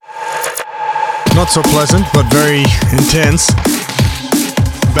not so pleasant, but very intense.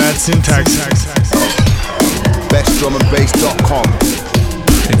 Bad Syntax. BestDrumAndBass.com.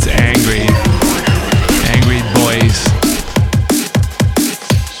 It's angry boys.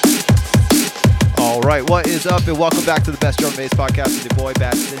 All right, what is up, and welcome back to the Best Drum and Bass Podcast with your boy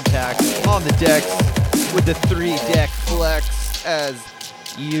Bad Syntax on the decks with the 3-deck flex as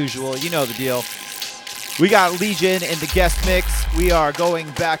usual. You know the deal. We got Legion in the guest mix. We are going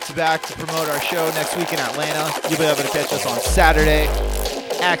back to back to promote our show next week in Atlanta. You'll be able to catch us on Saturday.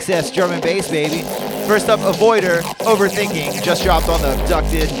 Access Drum and Bass, baby. First up, Avoider, Overthinking, just dropped on the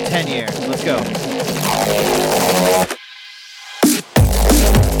Abducted 10-year. Let's go.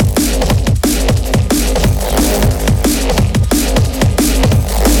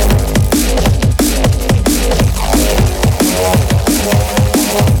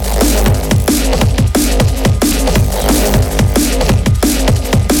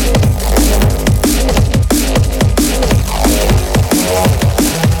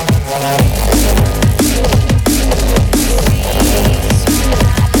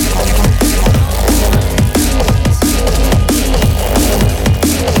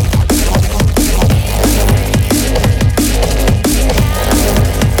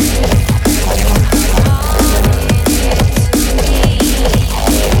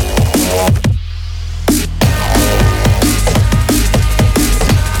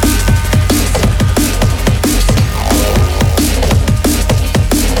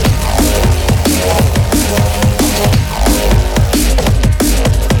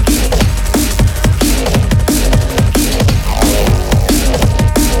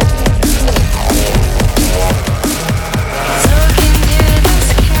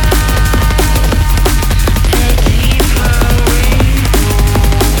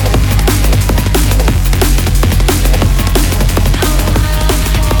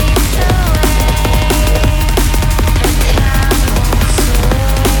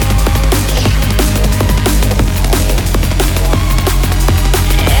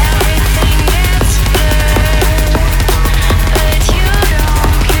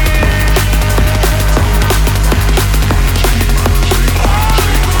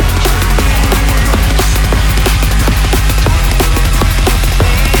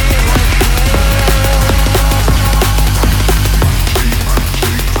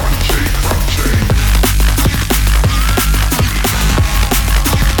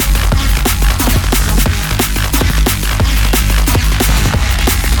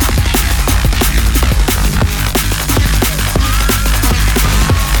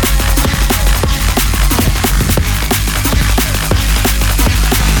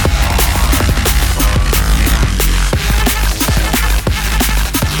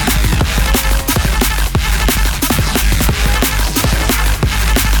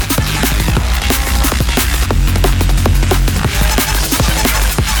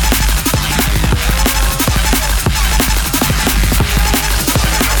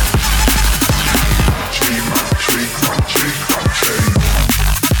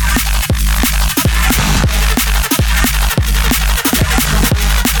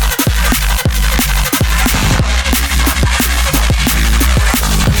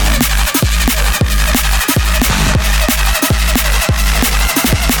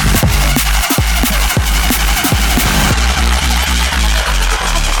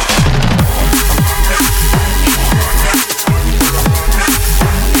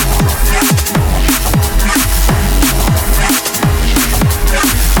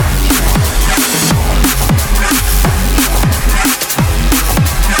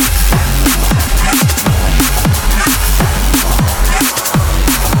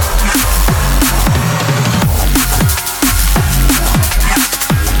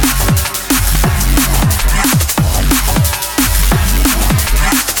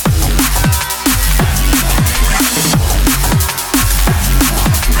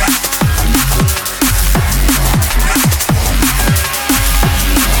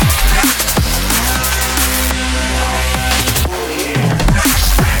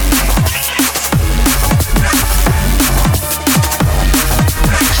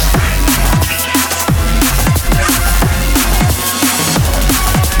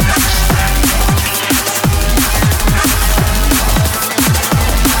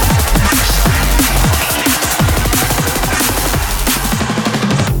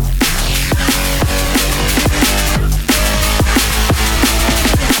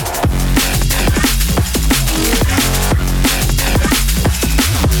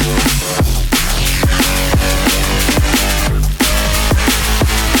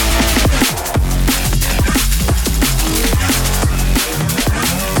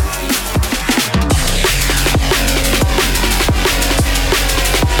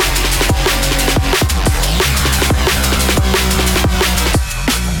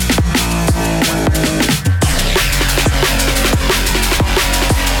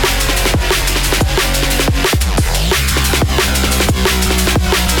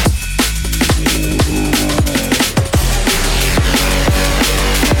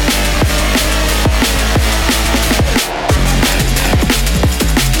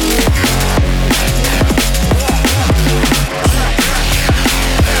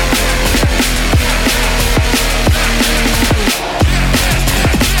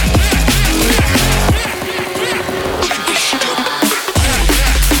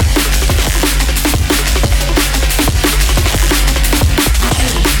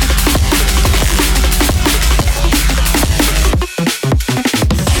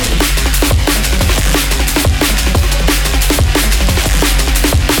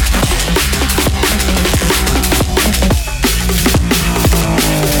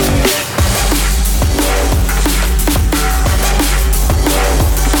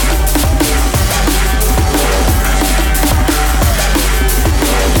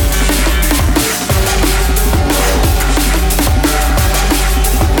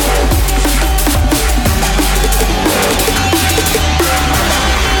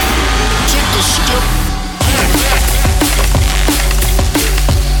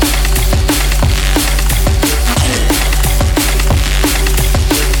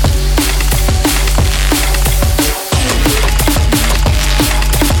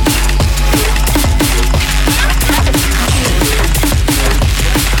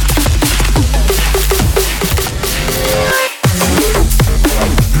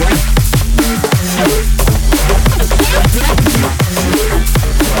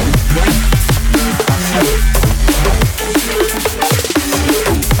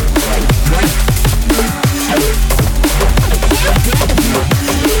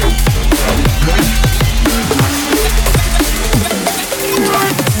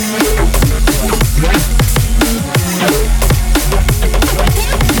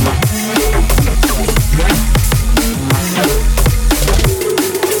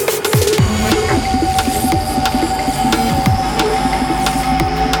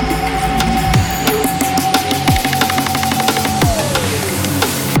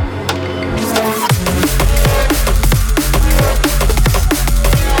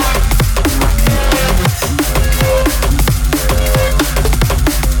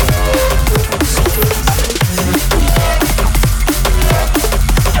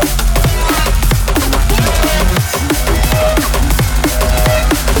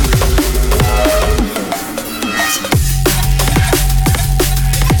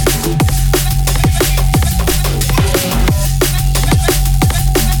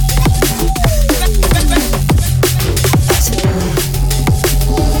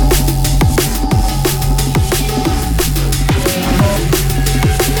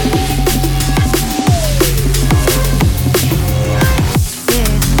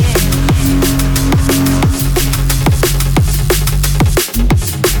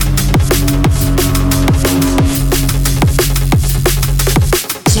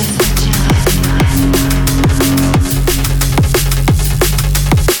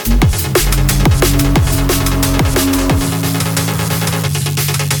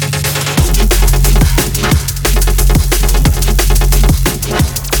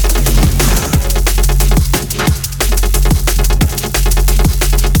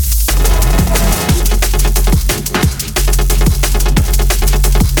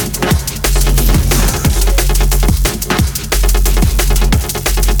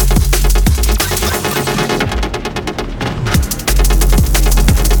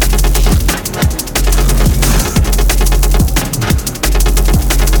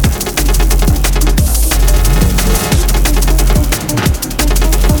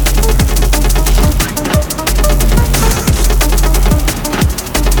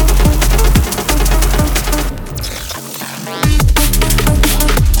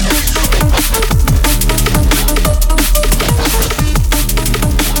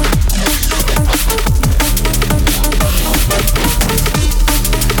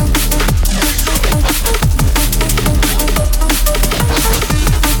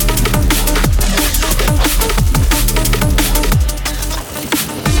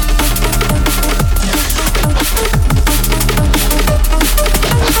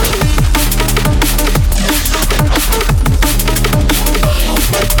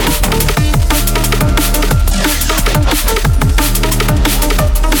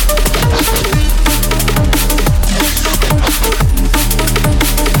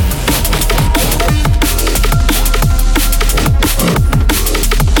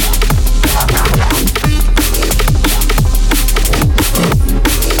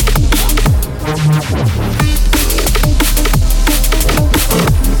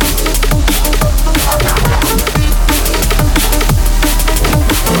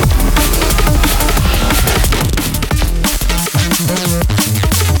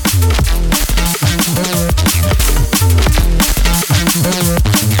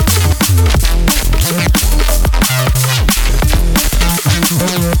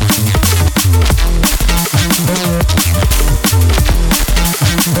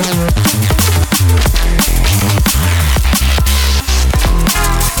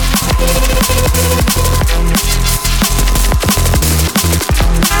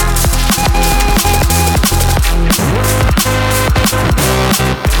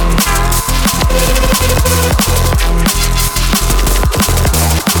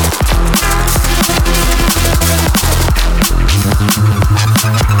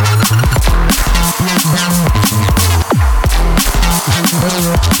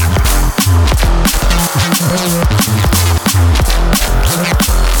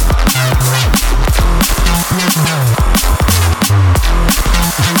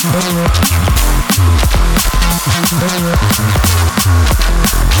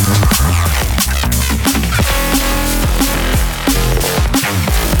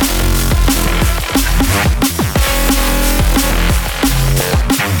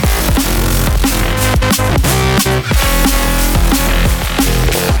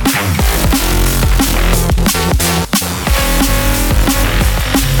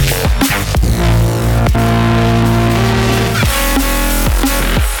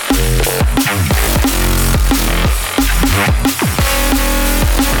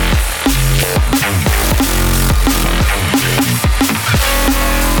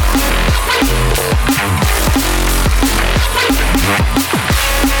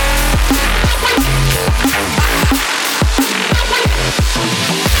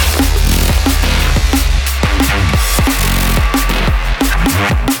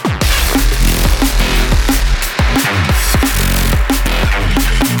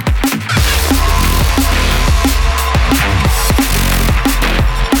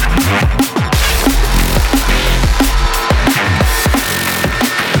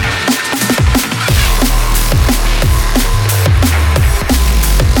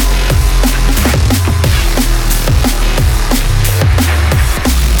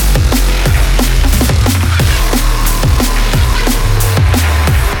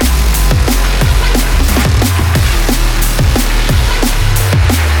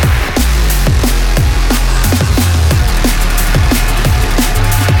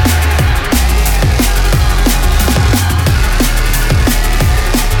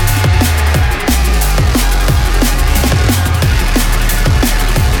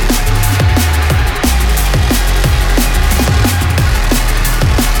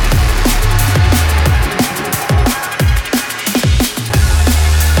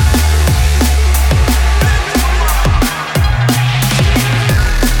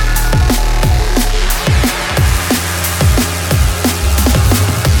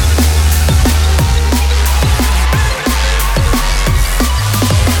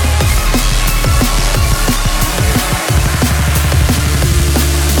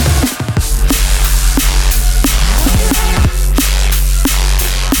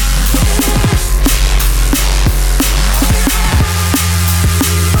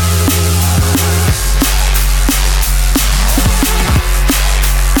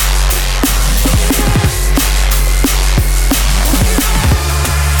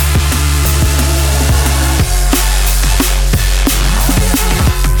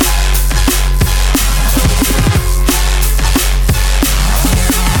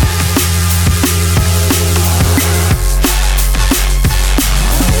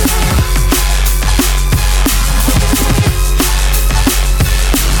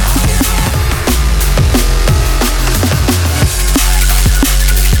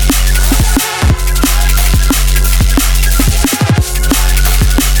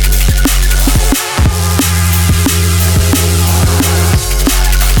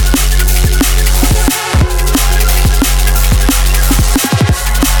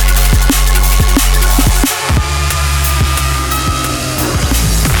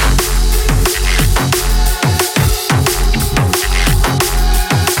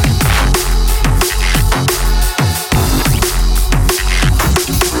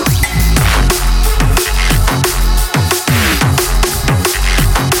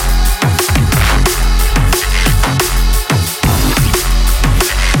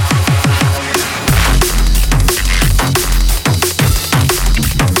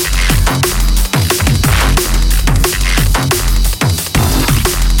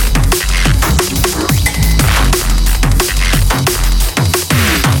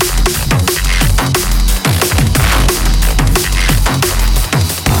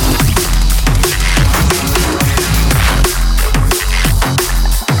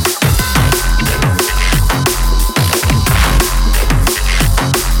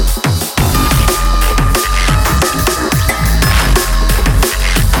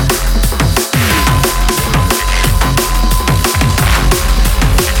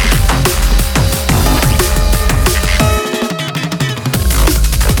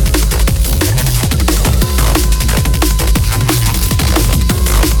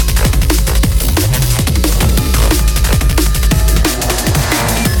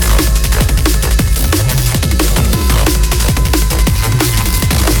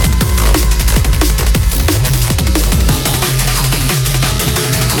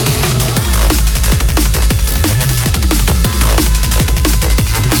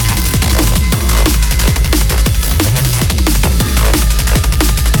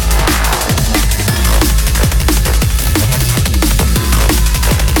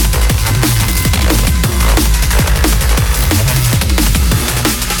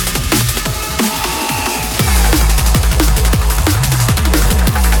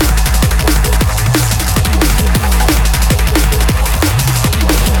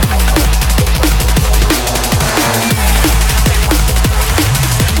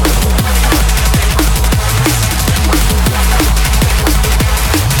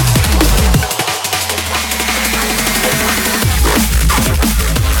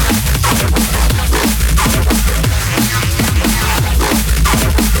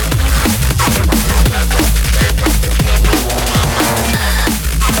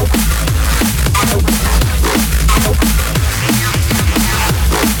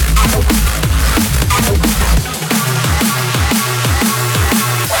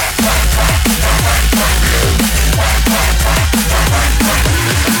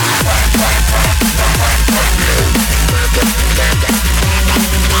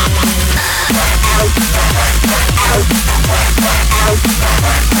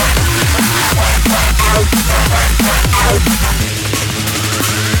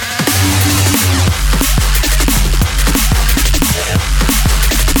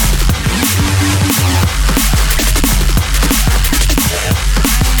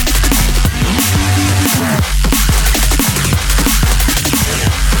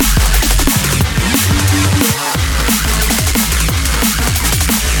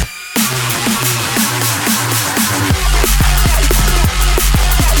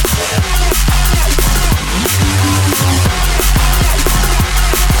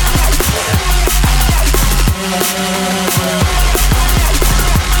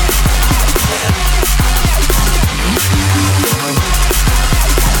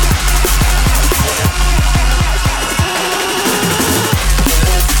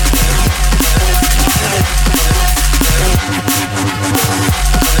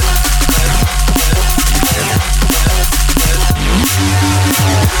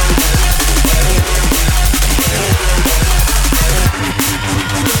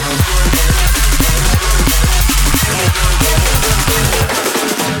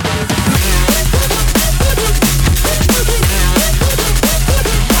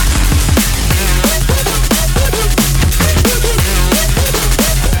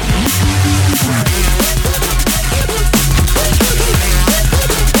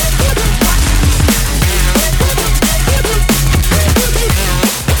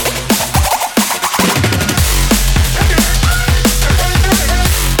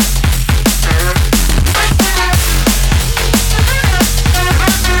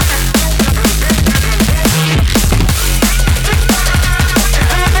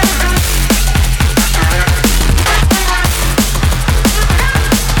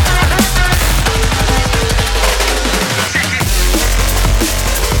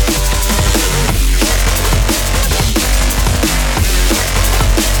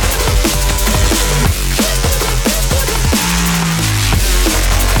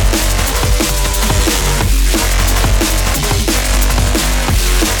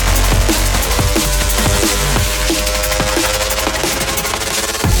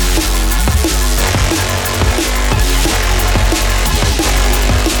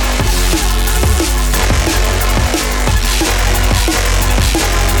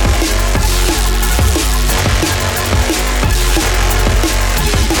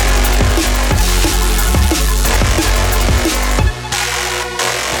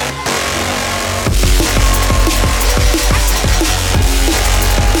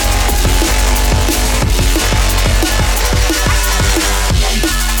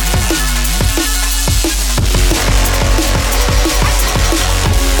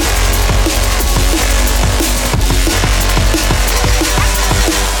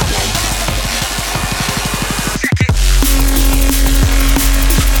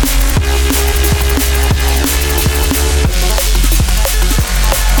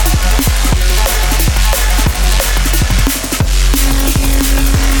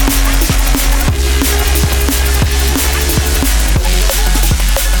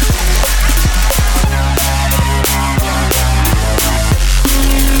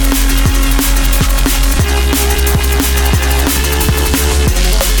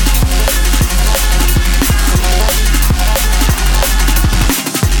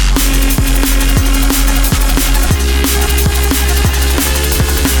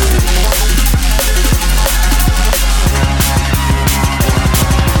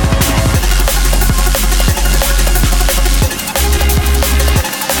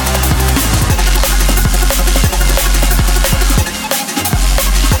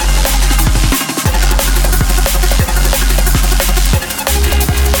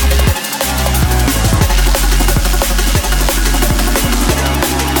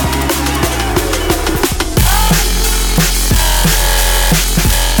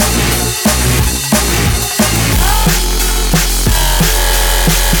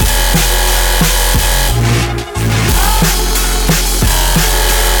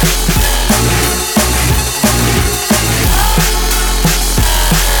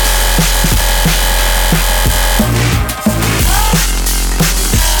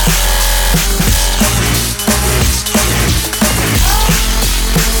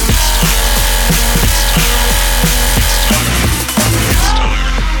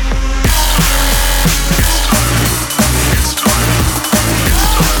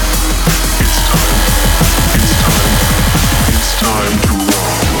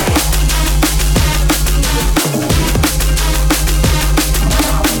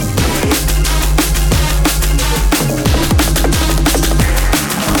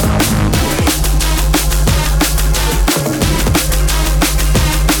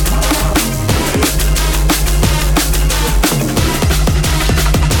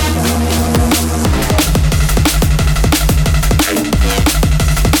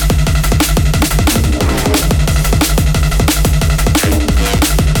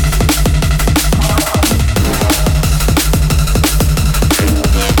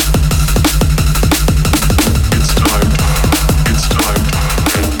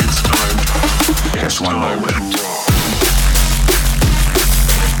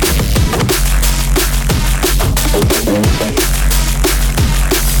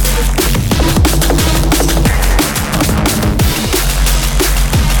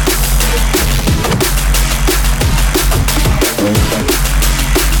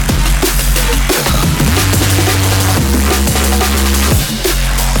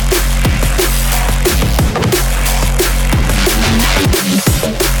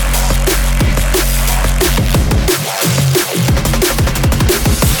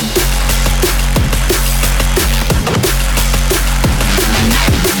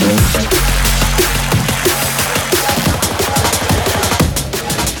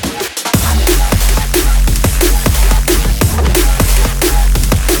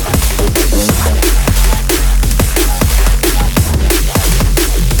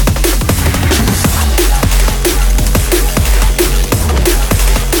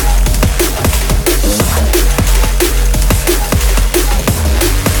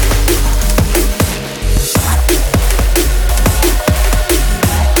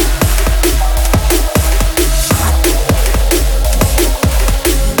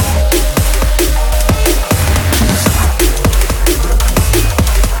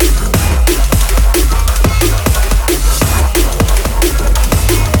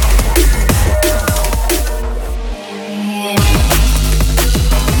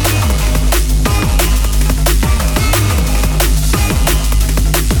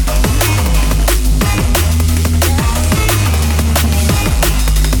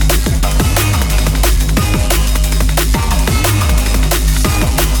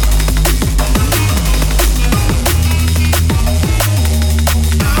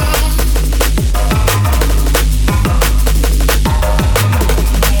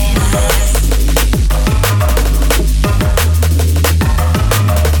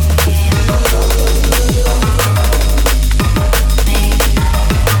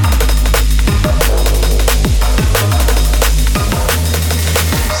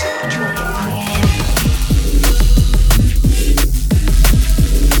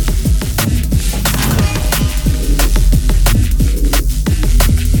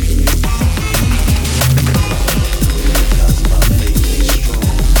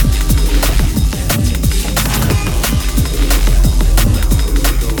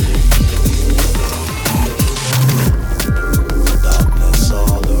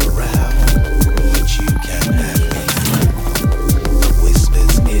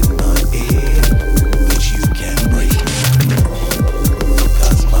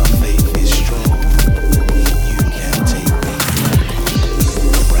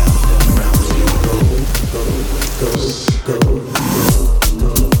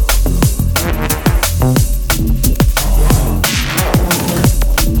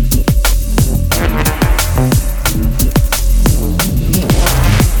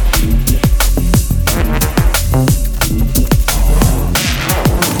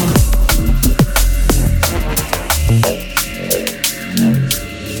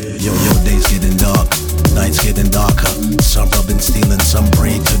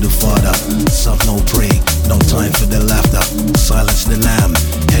 lamb,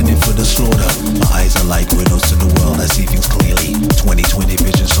 heading for the slaughter. My eyes are like windows to the world, I see things clearly. 2020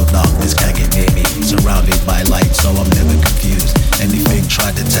 vision so darkness can't get near me. Surrounded by light so I'm never confused. Anything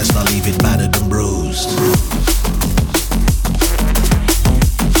tried to test, I'll leave it battered and bruised.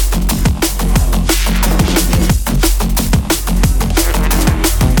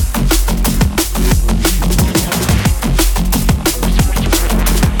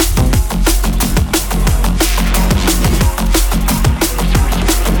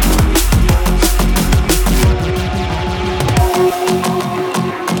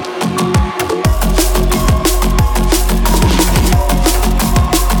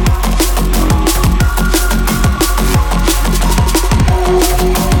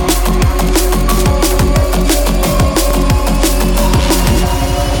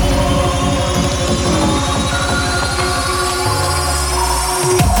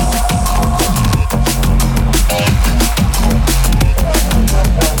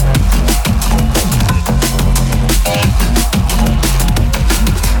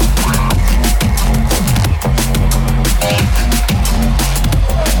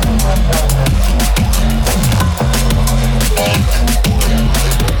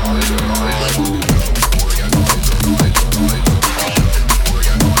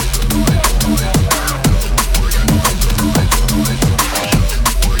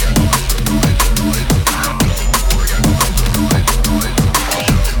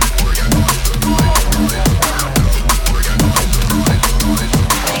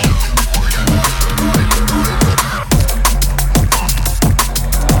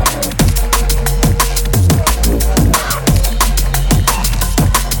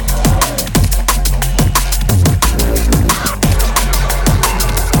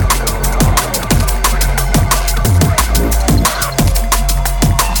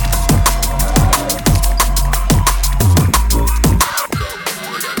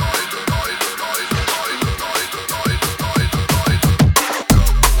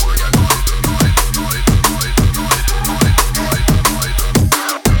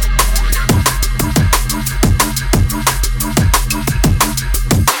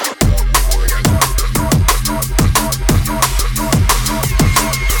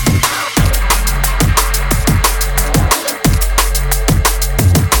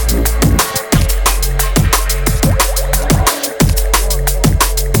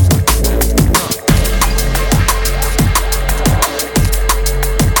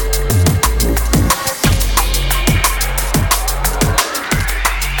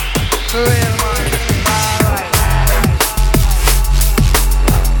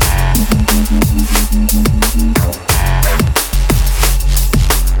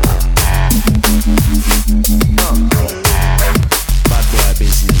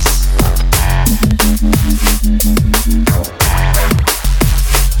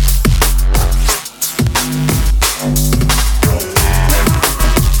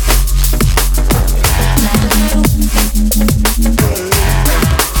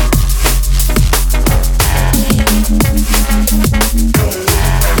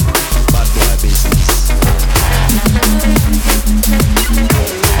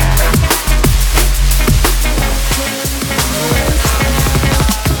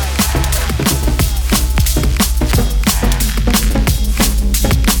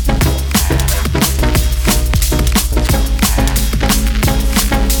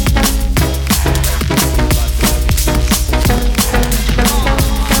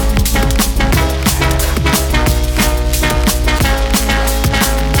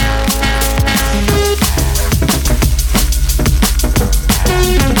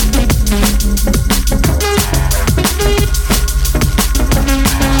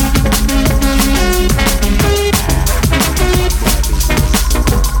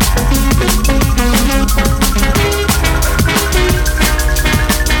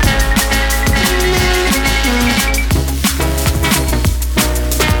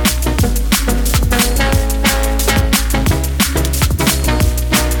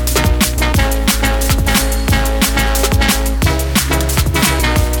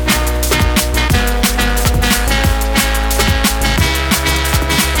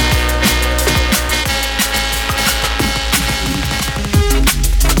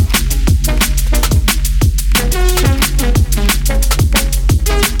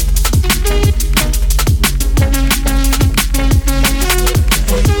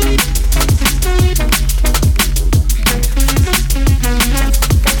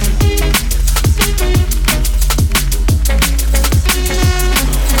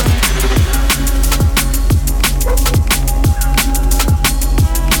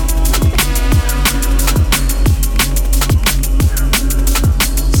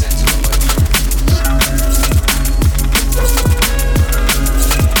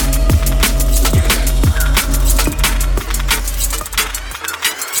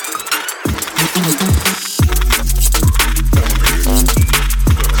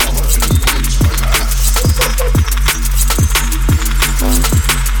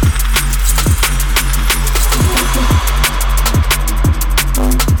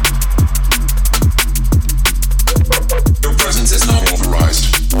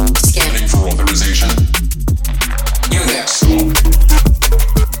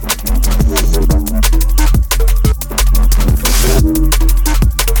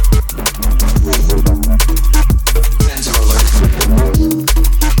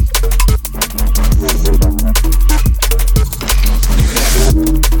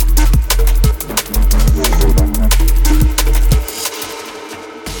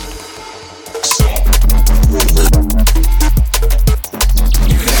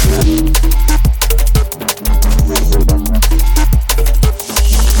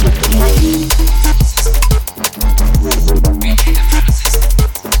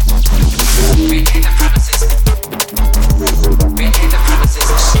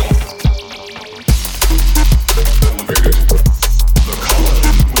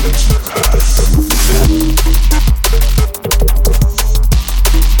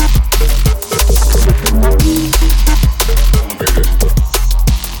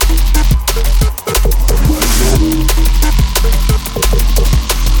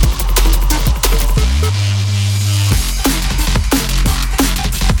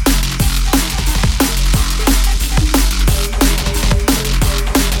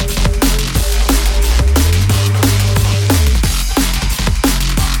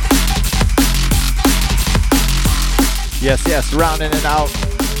 Yes, rounding it out.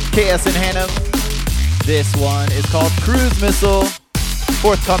 KS and Hannum. This one is called Cruise Missile.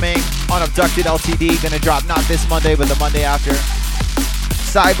 Forthcoming on Abducted LTD. Gonna drop not this Monday, but the Monday after.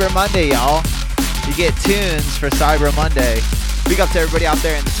 Cyber Monday, y'all. You get tunes for Cyber Monday. Big up to everybody out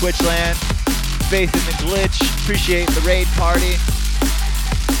there in the Twitch land. Faith in the Glitch. Appreciate the raid party.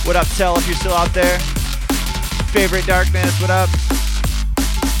 What up, Tell, if you're still out there? Favorite Darkness, what up?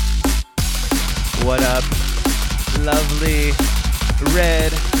 What up? Lovely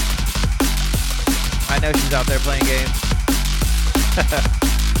Red. I know she's out there playing games.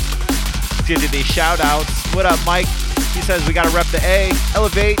 Let's get to these shout outs. What up, Mike? He says we gotta rep the A.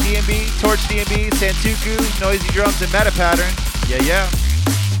 Elevate, DMB, Torch DMB, Santuku, Noisy Drums, and Meta Pattern. Yeah.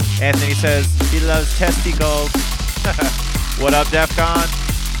 Anthony says he loves testicles. What up, Defcon?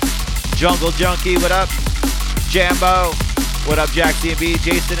 Jungle Junkie, what up? Jambo. What up, Jack DMB,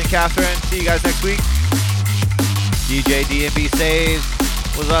 Jason and Catherine? See you guys next week. DJ DMB Saves.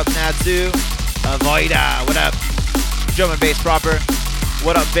 What's up, Natsu? Avoida, what up? Drum and bass proper.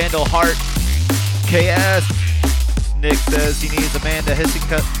 What up, Vandal Heart? KS. Nick says he needs Amanda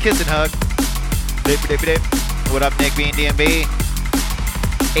kiss and hug. Dip, dip, dip. What up, Nick Bean DMB?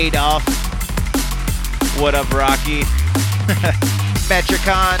 Adolf. What up, Rocky?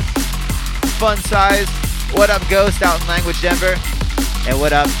 Metricon. Fun Size. What up, Ghost out in Language Denver? And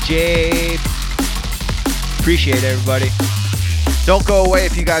what up, Jade? Appreciate it, everybody. Don't go away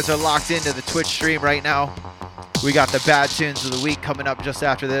if you guys are locked into the Twitch stream right now. We got the bad tunes of the week coming up just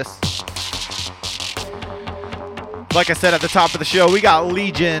after this. Like I said at the top of the show, we got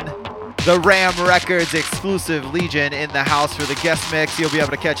Legion, the Ram Records exclusive Legion in the house for the guest mix. You'll be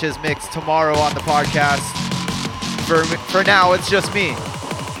able to catch his mix tomorrow on the podcast. For now, it's just me.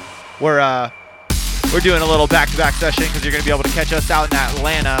 We're doing a little back-to-back session because you're going to be able to catch us out in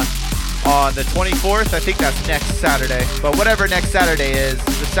Atlanta on the 24th. I think that's next Saturday. But whatever next Saturday is,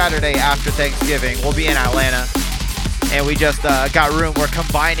 the Saturday after Thanksgiving, we'll be in Atlanta. And we just got room. We're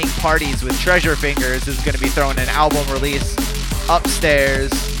combining parties with Treasure Fingers, who's going to be throwing an album release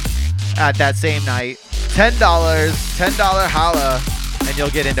upstairs at that same night. $10 holla, and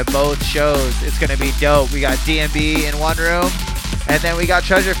you'll get into both shows. It's going to be dope. We got DMB in one room, and then we got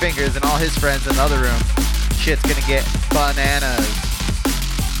Treasure Fingers and all his friends in the other room. Shit's going to get bananas.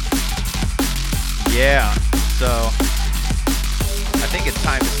 Yeah, so I think it's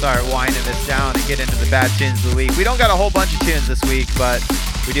time to start winding this down and get into the bad tunes of the week. We don't got a whole bunch of tunes this week, but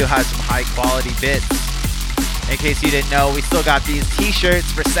we do have some high quality bits. In case you didn't know, we still got these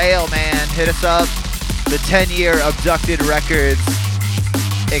t-shirts for sale, man. Hit us up. The 10-year Abducted Records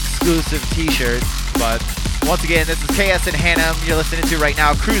exclusive t-shirts. But once again, this is KS and Hannum. You're listening to right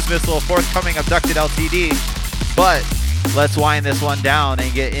now Cruise Missile, forthcoming Abducted LTD. But let's wind this one down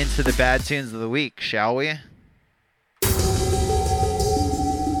and get into the bad tunes of the week, shall we?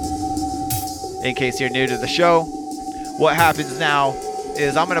 In case you're new to the show, what happens now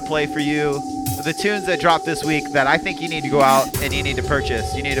is I'm going to play for you the tunes that dropped this week that I think you need to go out and you need to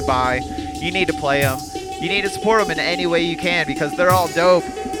purchase. You need to buy. You need to play them. You need to support them in any way you can because they're all dope.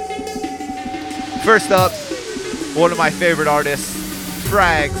 First up, one of my favorite artists,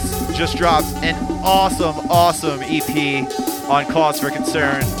 Frags, just dropped an awesome EP on Cause for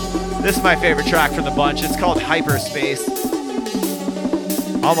Concern. This is my favorite track from the bunch. It's called Hyperspace.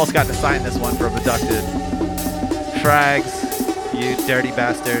 Almost got to sign this one for Abducted. Frags, you dirty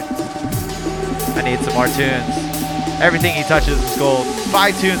bastard. I need some more tunes. Everything he touches is gold.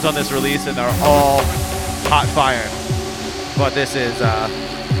 5 tunes on this release and they're all hot fire. But this is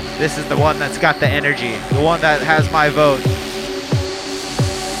the one that's got the energy. The one that has my vote.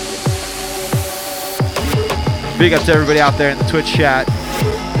 Big up to everybody out there in the Twitch chat.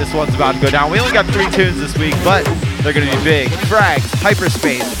 This one's about to go down. We only got 3 tunes this week, but they're going to be big. Frags,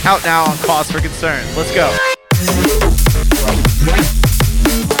 Hyperspace, out now on Cause for Concern. Let's go.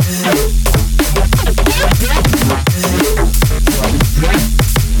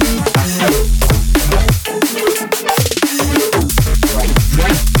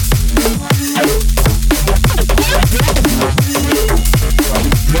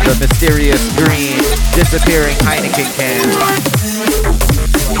 The mysterious green disappearing Heineken can.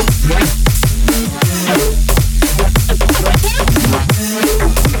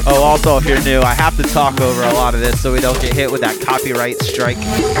 Oh, also, if you're new, I have to talk over a lot of this so we don't get hit with that copyright strike.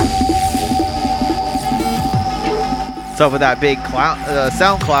 What's up with that big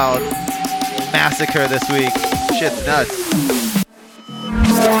SoundCloud massacre this week? Shit's nuts.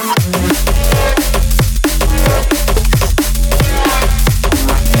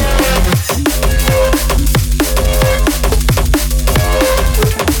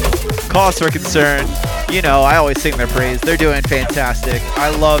 Cause for Concern, You know, I always sing their praise. They're doing fantastic. I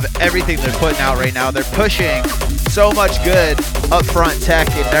love everything they're putting out right now. They're pushing so much good upfront tech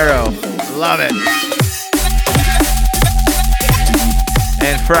in neuro. Love it.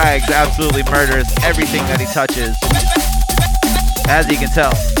 And Frags absolutely murders everything that he touches, as you can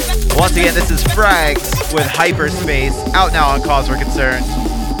tell. Once again, this is Frags with Hyperspace, out now on Cause for Concern.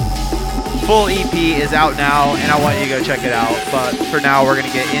 Full EP is out now, and I want you to go check it out. But for now, we're going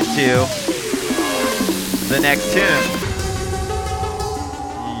to get into the next tune.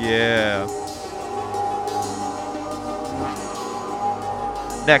 Yeah.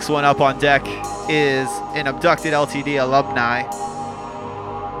 Next one up on deck is an Abducted LTD alumni.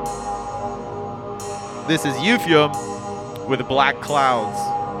 This is Euphium with Black Clouds.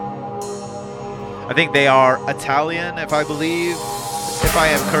 I think they are Italian, if I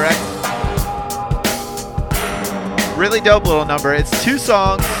am correct. Really dope little number. It's 2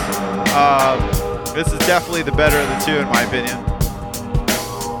 songs. This is definitely the better of the 2 in my opinion.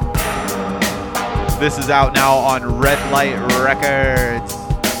 This is out now on Red Light Records.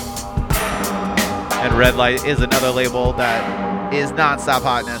 And Red Light is another label that is non-stop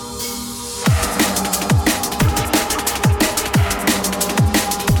hotness.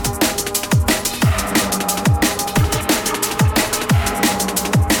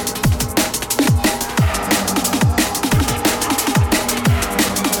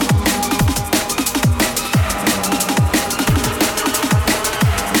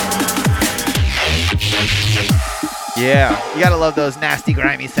 Yeah, you gotta love those nasty,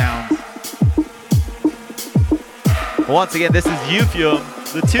 grimy sounds. Once again, this is Euphium.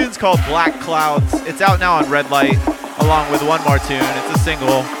 The tune's called Black Clouds. It's out now on Red Light, along with one more tune. It's a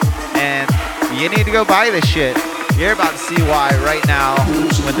single, and you need to go buy this shit. You're about to see why right now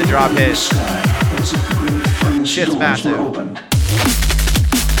when the drop hits. Shit's massive.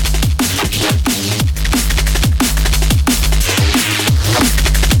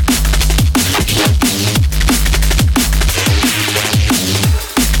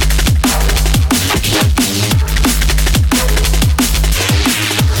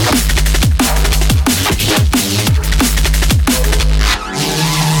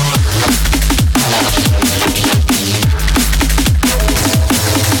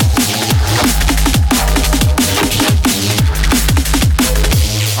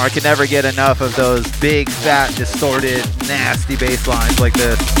 I can never get enough of those big, fat, distorted, nasty bass lines like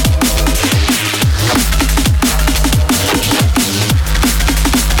this.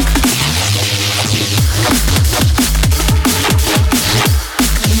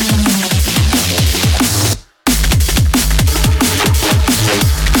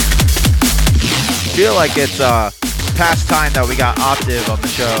 I feel like it's past time that we got Optiv on the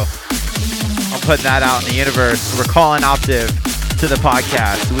show. I'm putting that out in the universe. We're calling Optiv to the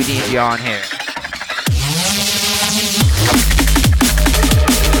podcast. We need you on here.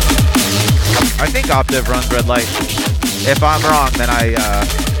 I think Optiv runs Red Light. If I'm wrong, then I'm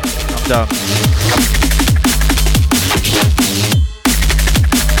dumb.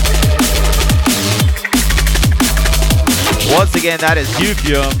 Once again, that is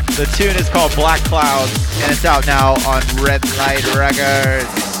Euphium. The tune is called Black Clouds, and it's out now on Red Light Records.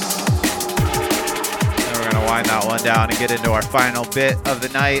 Wind that one down and get into our final bit of the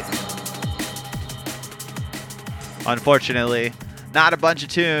night. Unfortunately, not a bunch of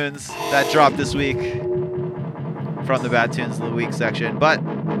tunes that dropped this week from the Bad Tunes of the Week section, but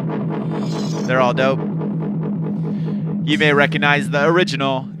they're all dope. You may recognize the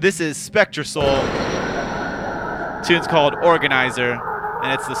original. This is Spectrasoul. Tune's called Organizer,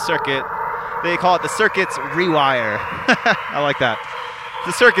 and it's the Circuit. They call it the Circuit's Rewire. I like that.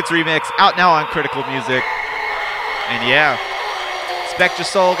 The Circuit's remix, out now on Critical Music. And yeah,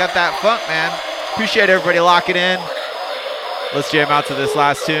 Spectrasoul got that funk, man. Appreciate everybody locking in. Let's jam out to this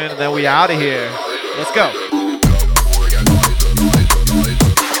last tune, and then we out of here. Let's go.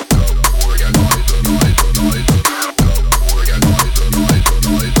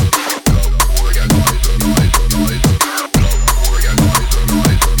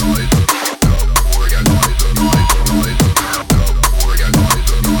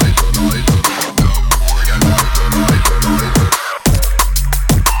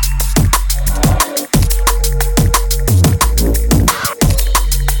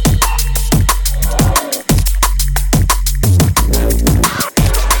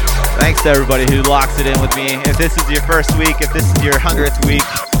 To everybody who locks it in with me. If this is your first week, if this is your 100th week,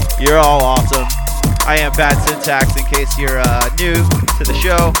 you're all awesome. I am Bad Syntax in case you're new to the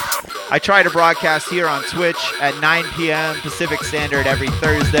show. I try to broadcast here on Twitch at 9 p.m. Pacific Standard every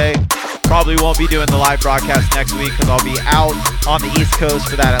Thursday. Probably won't be doing the live broadcast next week because I'll be out on the East Coast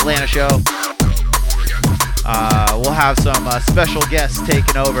for that Atlanta show. We'll have some special guests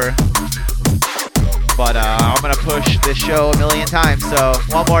taking over. But I'm going to push this show a million times. So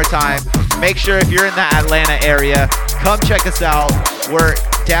one more time, make sure if you're in the Atlanta area, come check us out. We're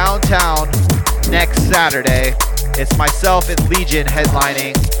downtown next Saturday. It's myself and Legion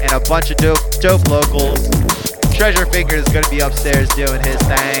headlining and a bunch of dope locals. Treasure Fingers is going to be upstairs doing his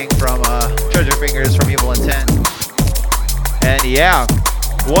thing from Treasure Fingers from Evil Intent. And yeah,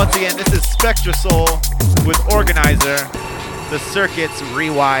 once again, this is Spectra Soul with Organizer, the Circuits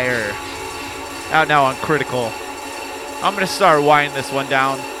Rewire. Out now on Critical. I'm going to start winding this one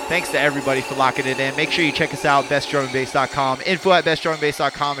down. Thanks to everybody for locking it in. Make sure you check us out, bestdrumandbass.com.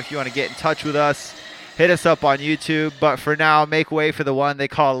 info@bestdrumandbass.com if you want to get in touch with us. Hit us up on YouTube. But for now, make way for the one they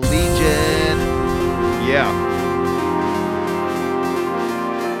call Legion. Yeah.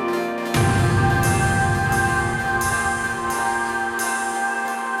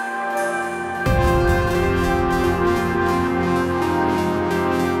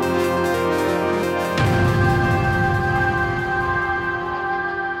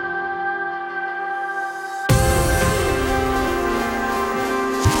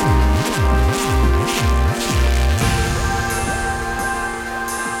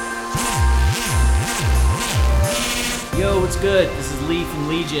 Good. This is Lee from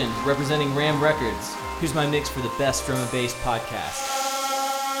Legion, representing Ram Records. Here's my mix for the Best Drum and Bass podcast.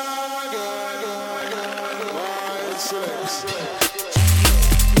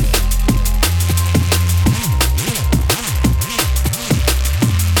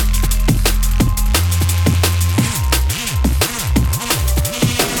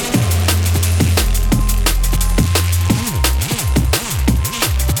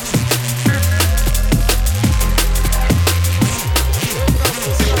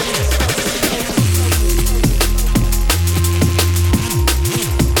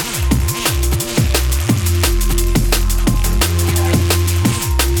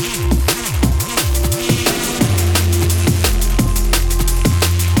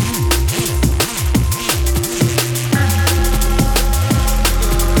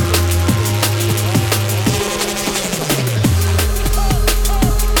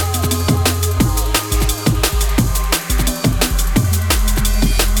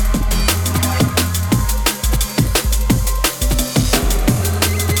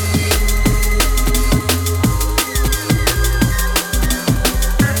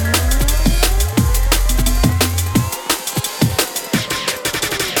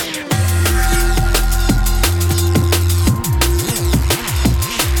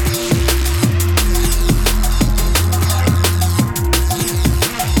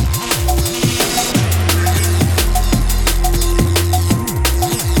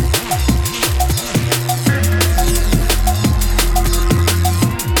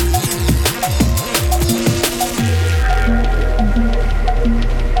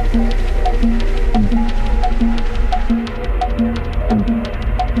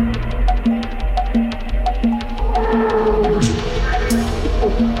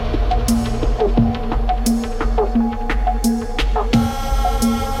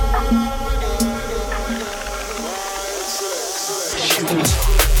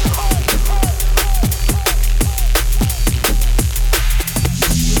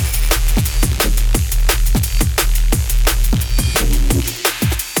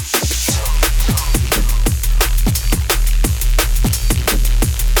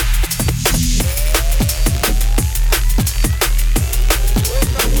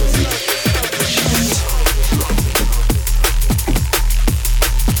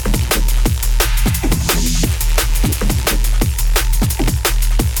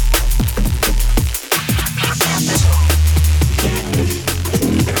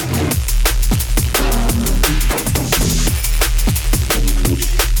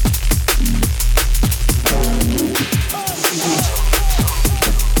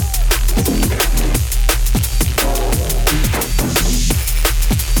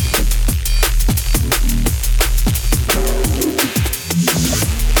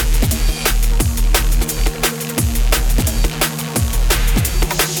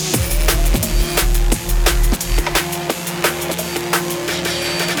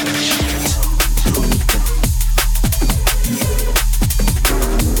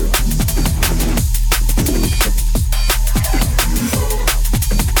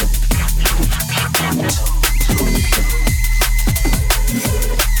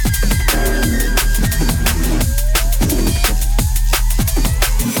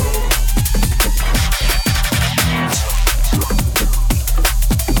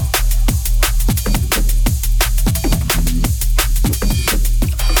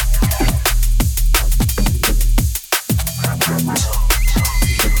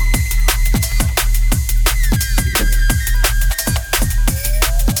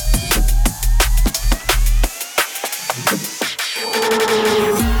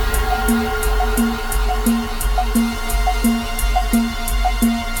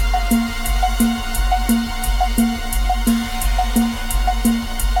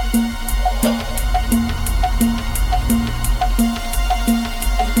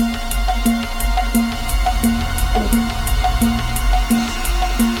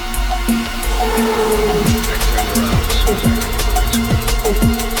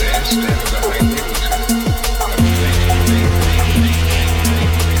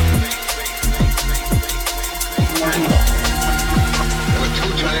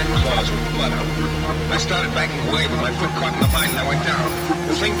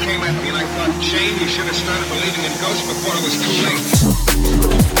 thought, Shane, you should have started believing in ghosts before it was too late.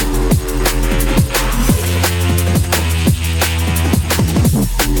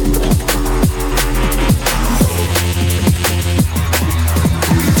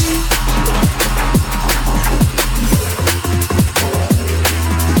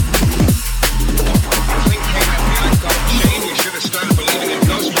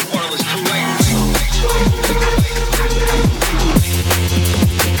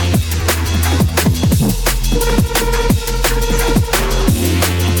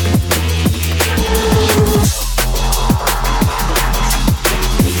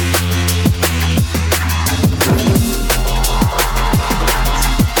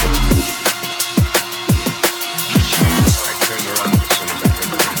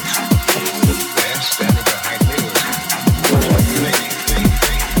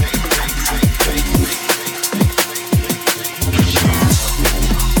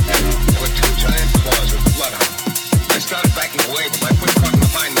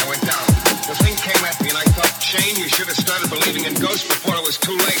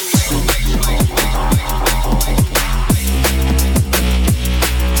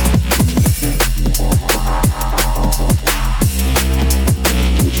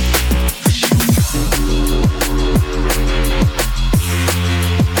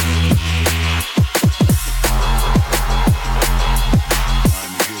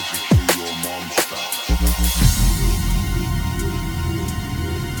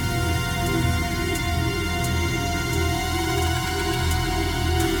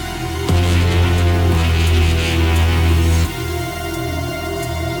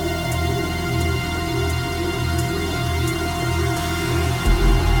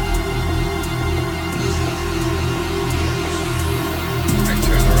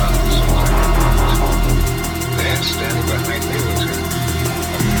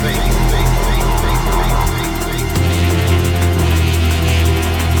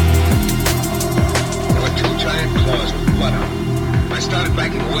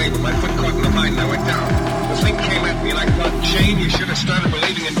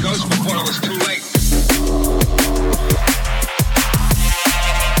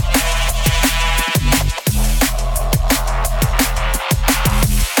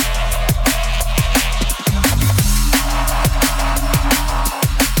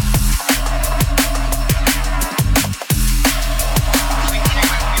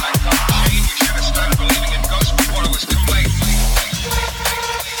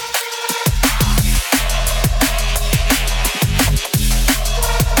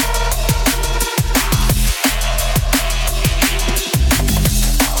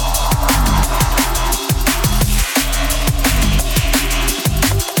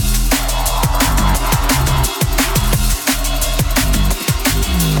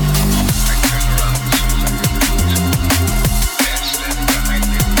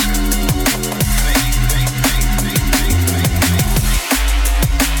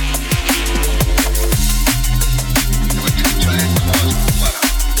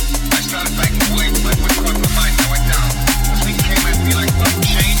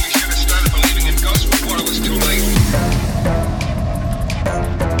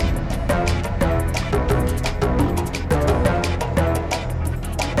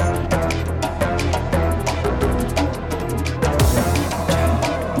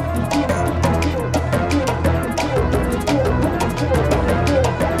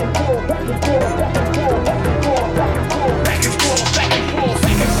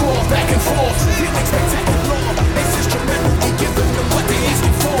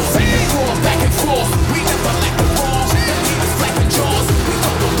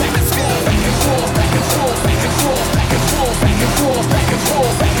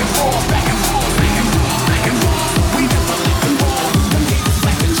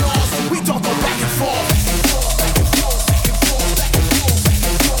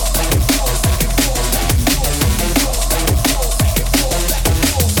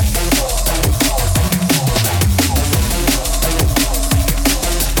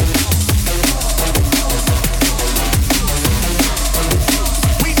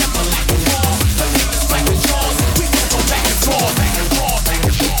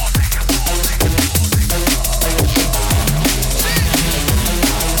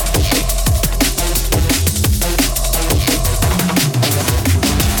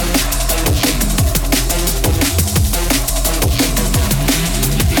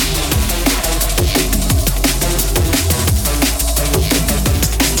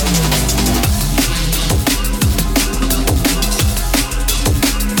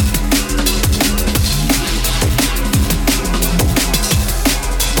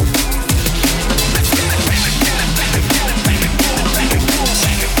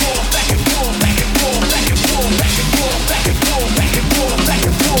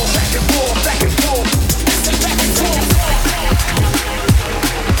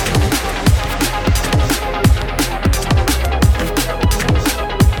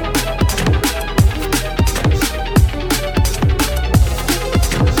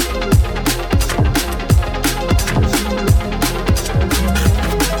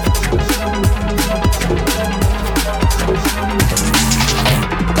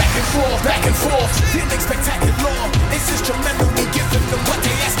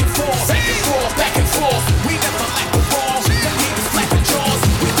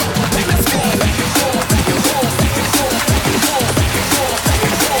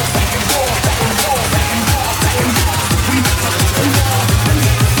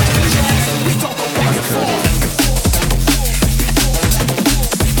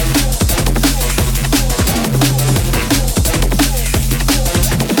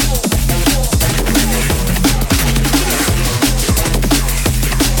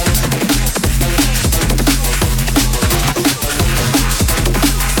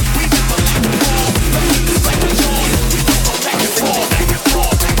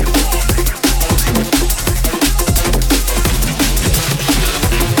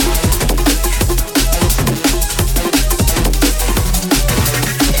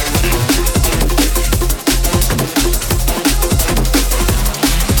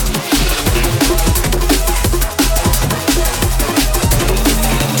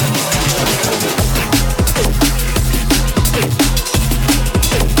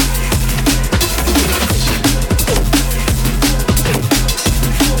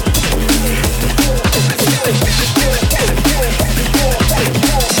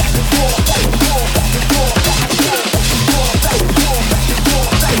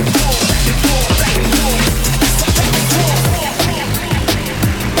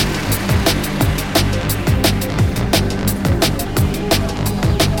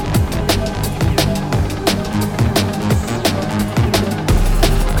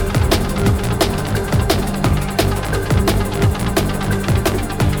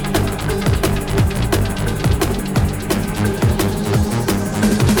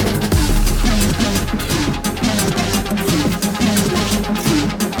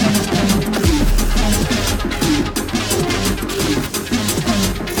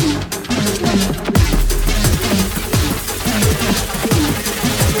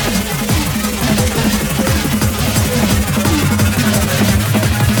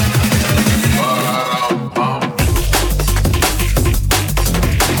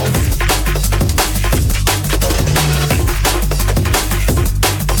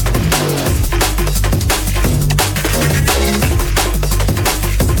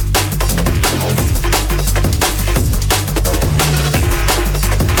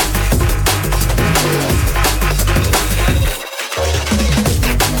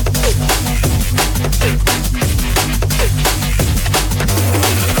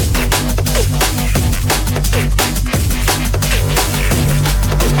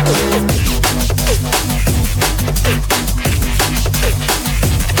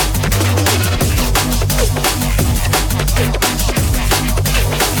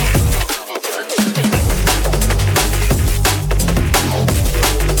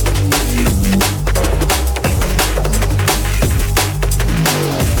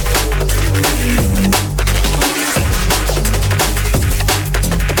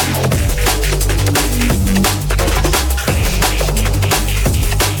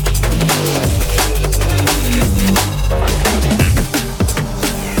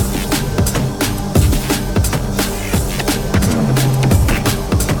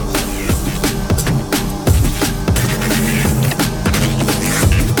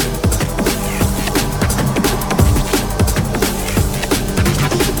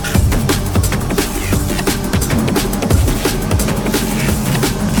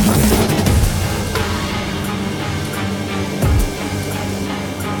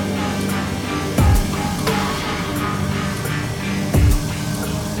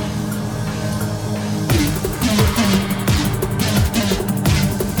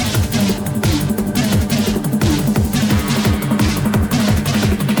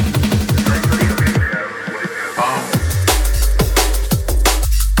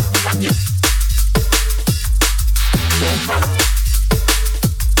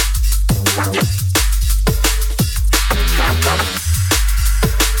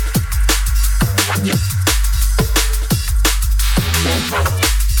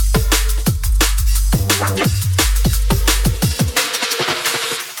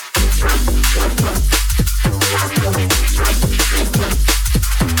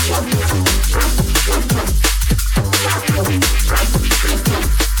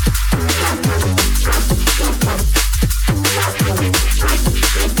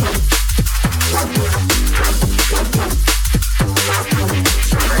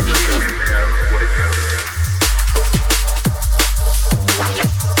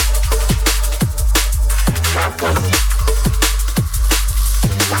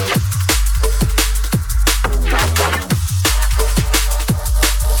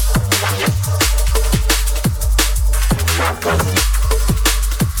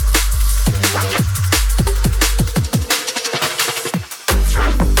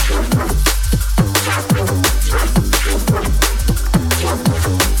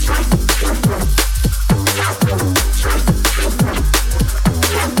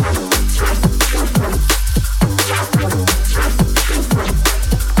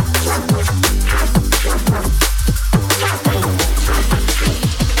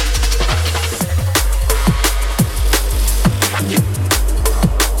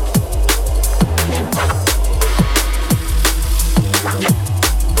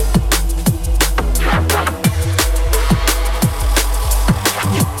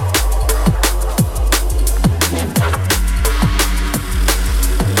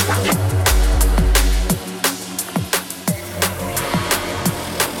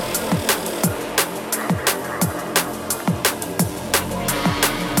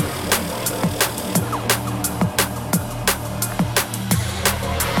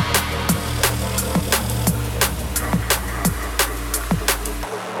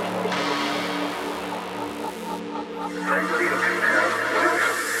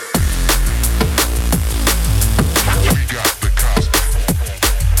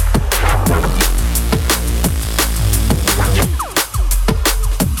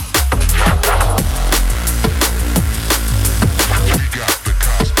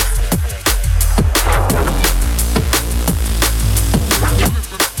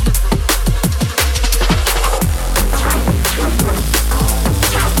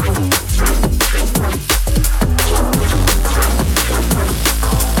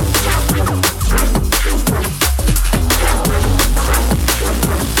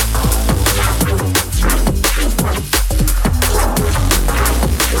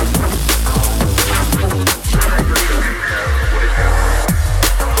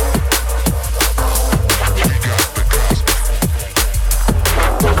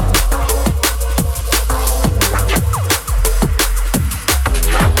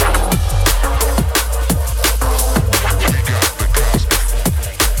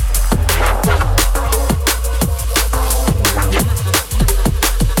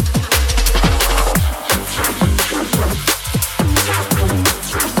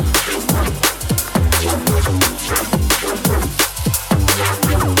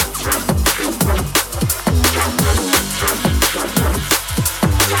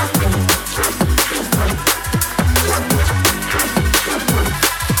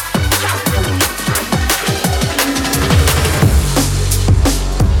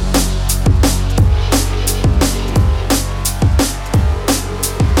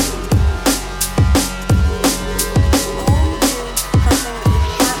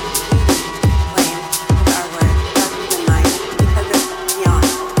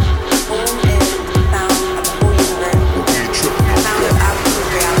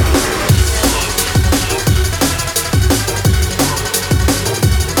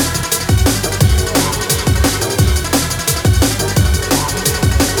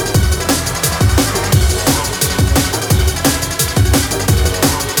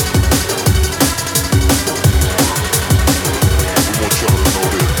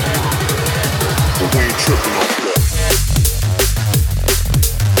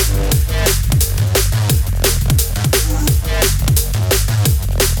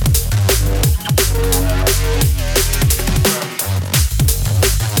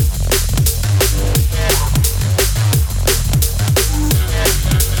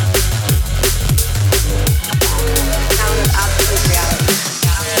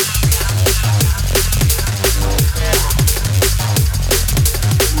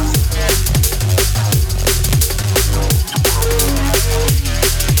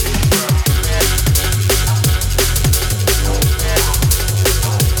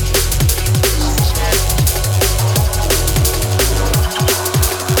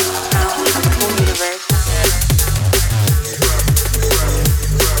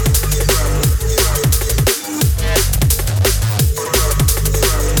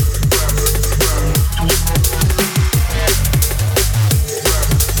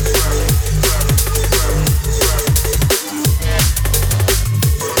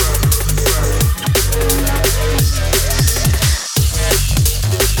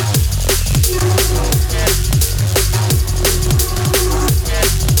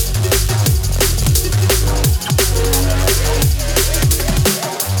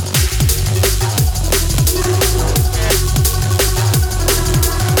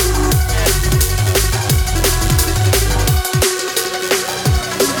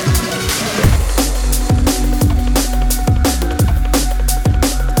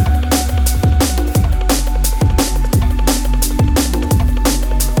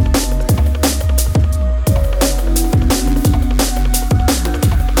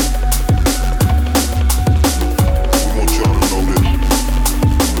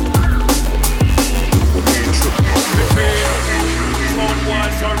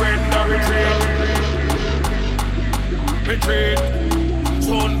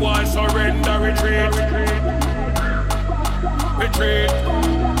 Stonewall surrender, retreat. Retreat.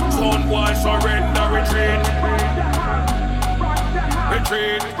 Stonewall surrender, retreat.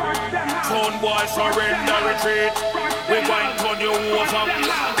 Retreat. Stonewall surrender, retreat. We're going to turn you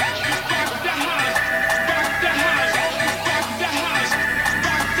over.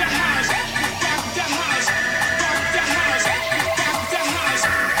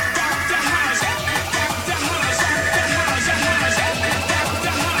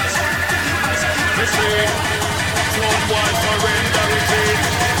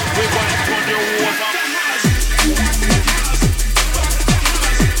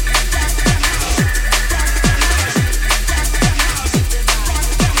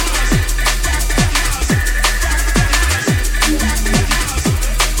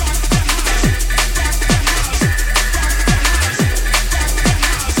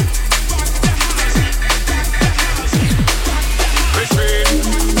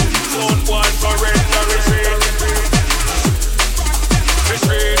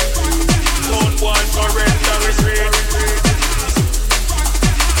 Retreat.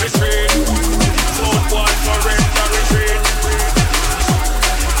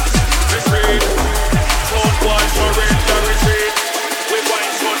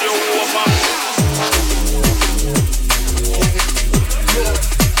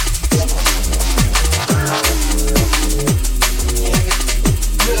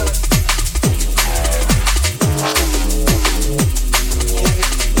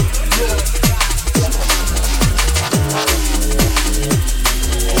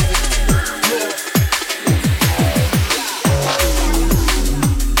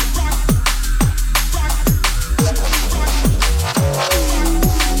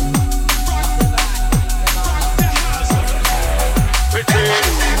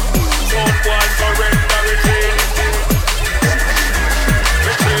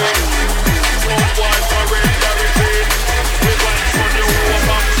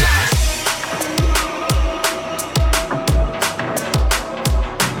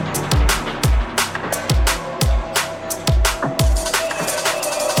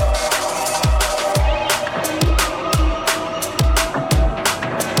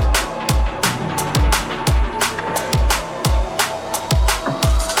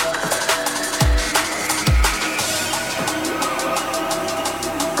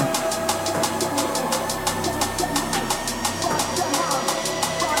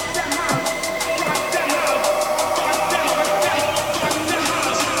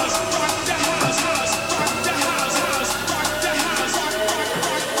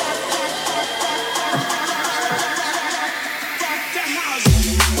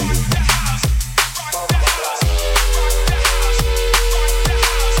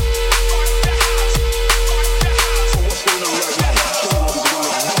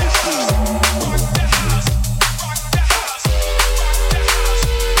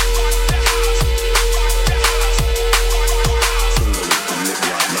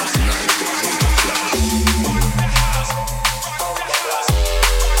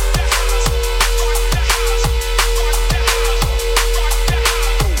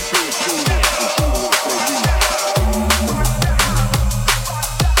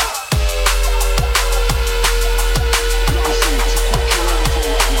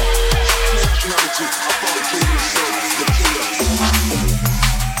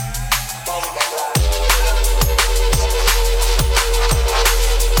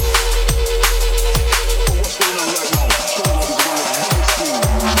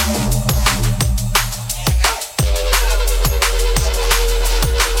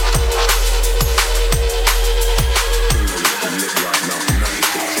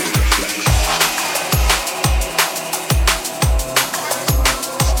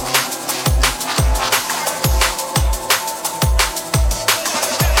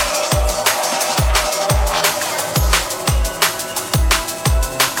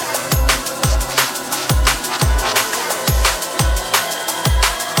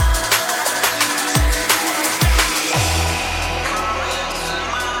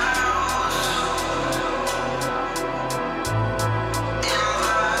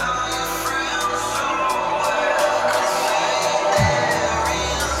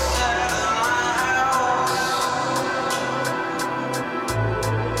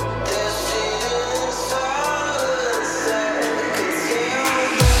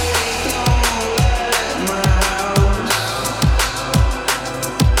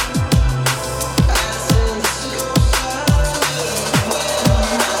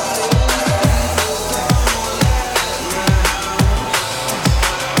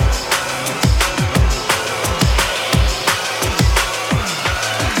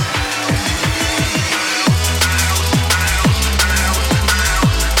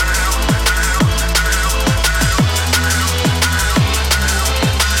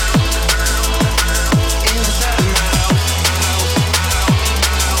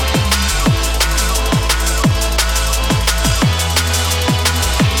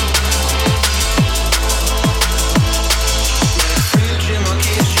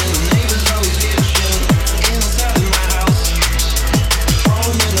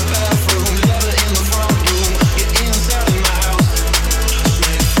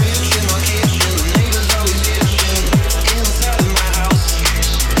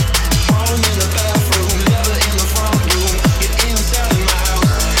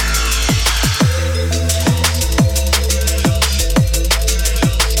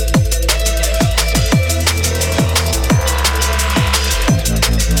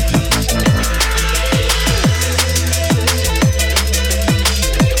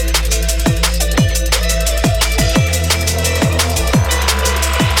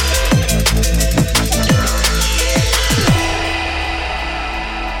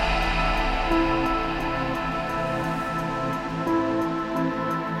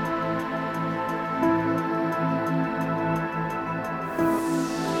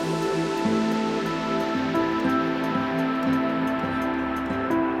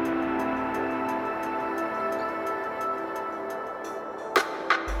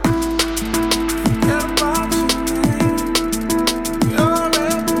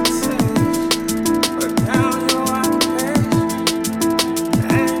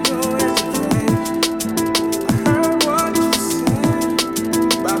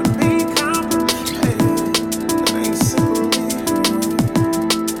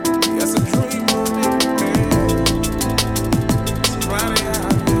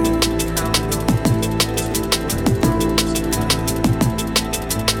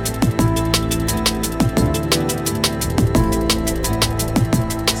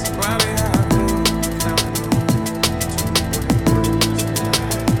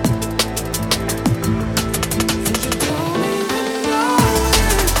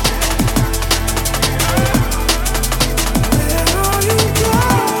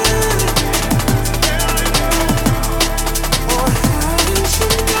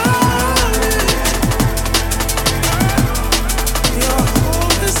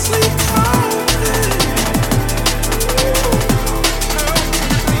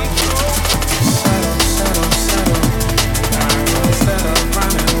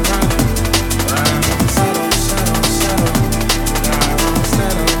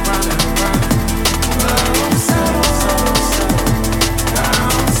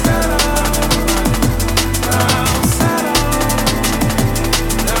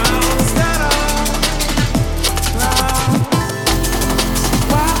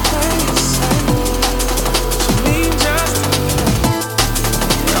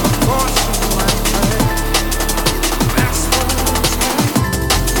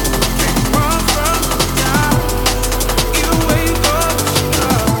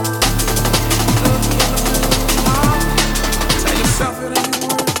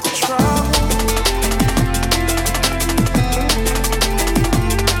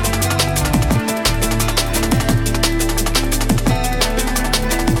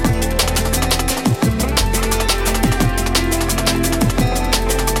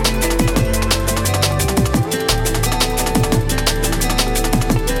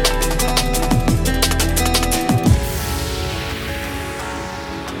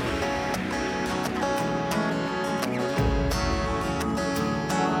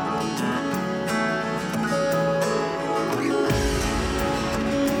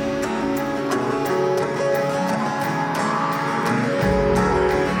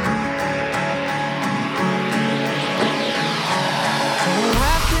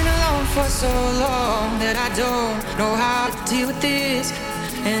 but I don't know how to deal with this.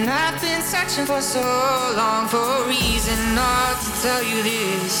 And I've been searching for so long for a reason not to tell you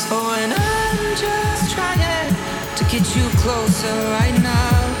this. Oh, and I'm just trying to get you closer right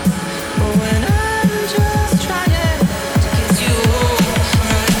now. Oh, and I'm just trying to get you home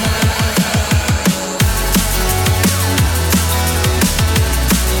right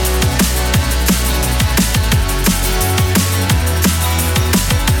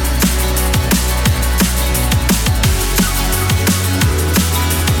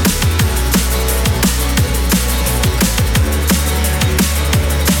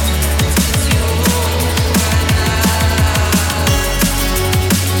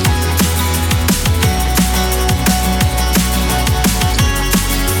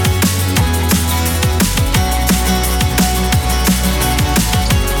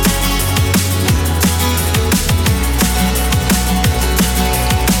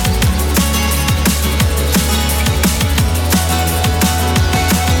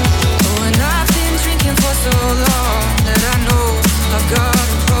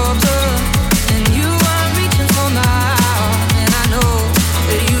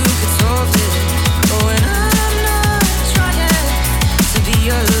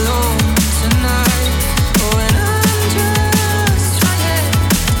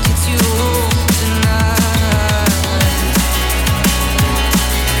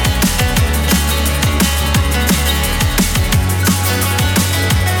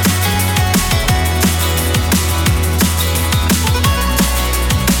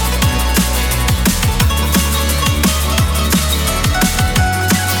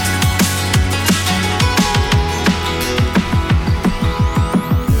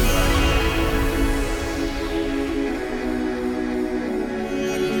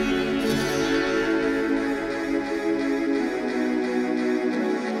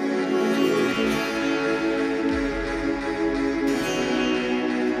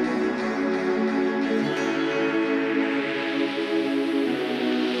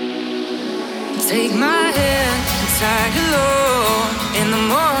Take my hand and tag along. In the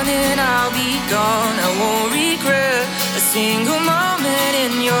morning I'll be gone. I won't regret a single moment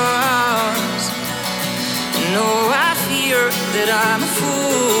in your arms. No, I fear that I'm a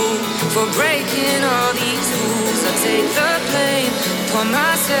fool for breaking all these rules. I take the blame upon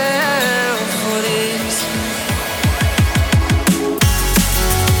myself for this.